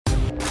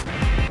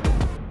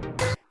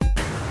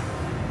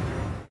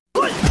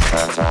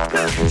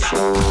What's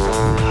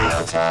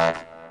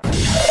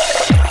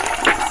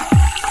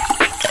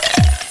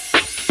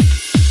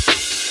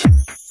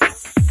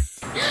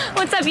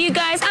up, you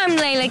guys? I'm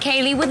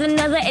Layla with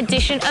another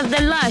edition of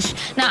the Lush.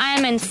 Now, I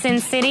am in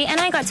Sin City, and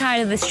I got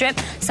tired of the Strip,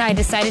 so I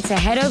decided to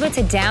head over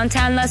to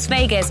downtown Las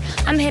Vegas.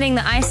 I'm hitting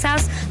the Ice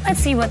House.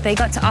 Let's see what they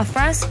got to offer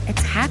us.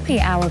 It's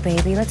happy hour,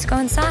 baby. Let's go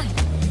inside.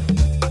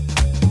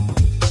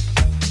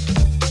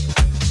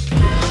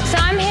 So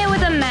I'm here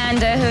with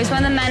Amanda, who is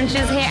one of the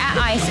managers here at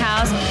Ice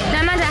House.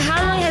 Now, Amanda,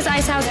 how long has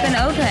Ice House been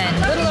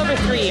open? A little over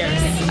 3 years.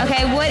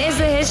 Okay, what is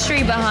the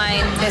history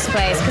behind this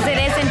place? Because it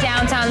is in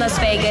downtown Las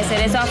Vegas.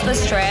 It is off the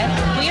Strip.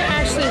 We are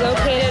actually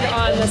located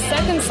on the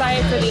second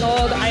site for the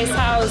old Ice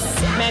House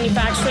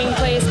manufacturing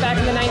place. Back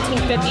in the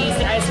 1950s,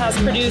 the Ice House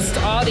produced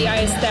all the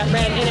ice that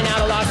ran in and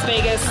out of Las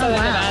Vegas, Southern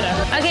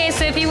Nevada. Okay,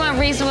 so if you want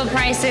reasonable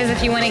prices,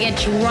 if you want to get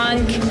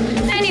drunk,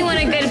 and you want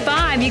a good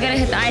vibe, you gotta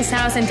hit the Ice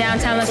House in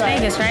downtown Las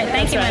Vegas, right?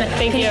 Thank you, Amanda.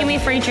 Thank Can you. you give me a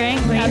free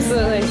drink, please?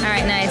 Absolutely. All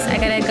right, nice. I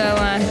gotta go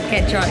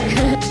get drunk.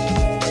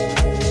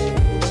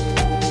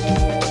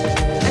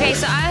 Okay,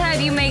 so I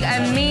heard you make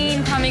a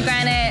mean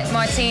pomegranate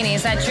martini.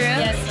 Is that true?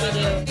 Yes, we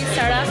do. We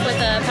start off with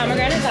a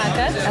pomegranate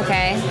vodka.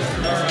 Okay.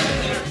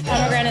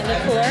 Pomegranate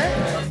liqueur.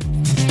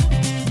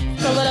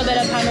 A little bit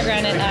of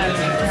pomegranate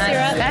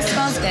syrup. That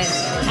smells good.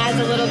 Adds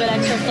a little bit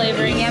extra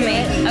flavoring.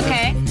 Yummy.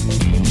 Okay.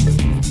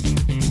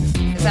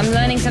 So I'm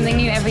learning something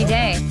new every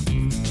day.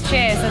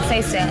 Cheers. Let's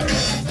taste it.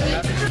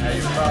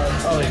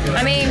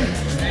 I mean,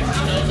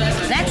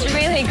 that's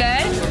really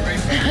good.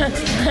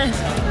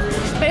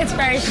 But it's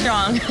very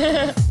strong.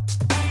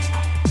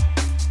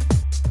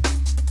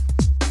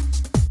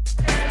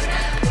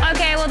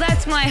 Okay, well,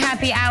 that's my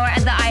happy hour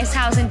at the Ice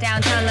House in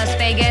downtown Las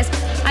Vegas.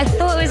 I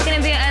thought it was going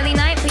to be an early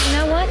night, but you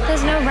know what?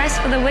 There's no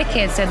rest for the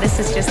wicked, so this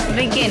is just the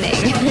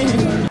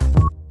beginning.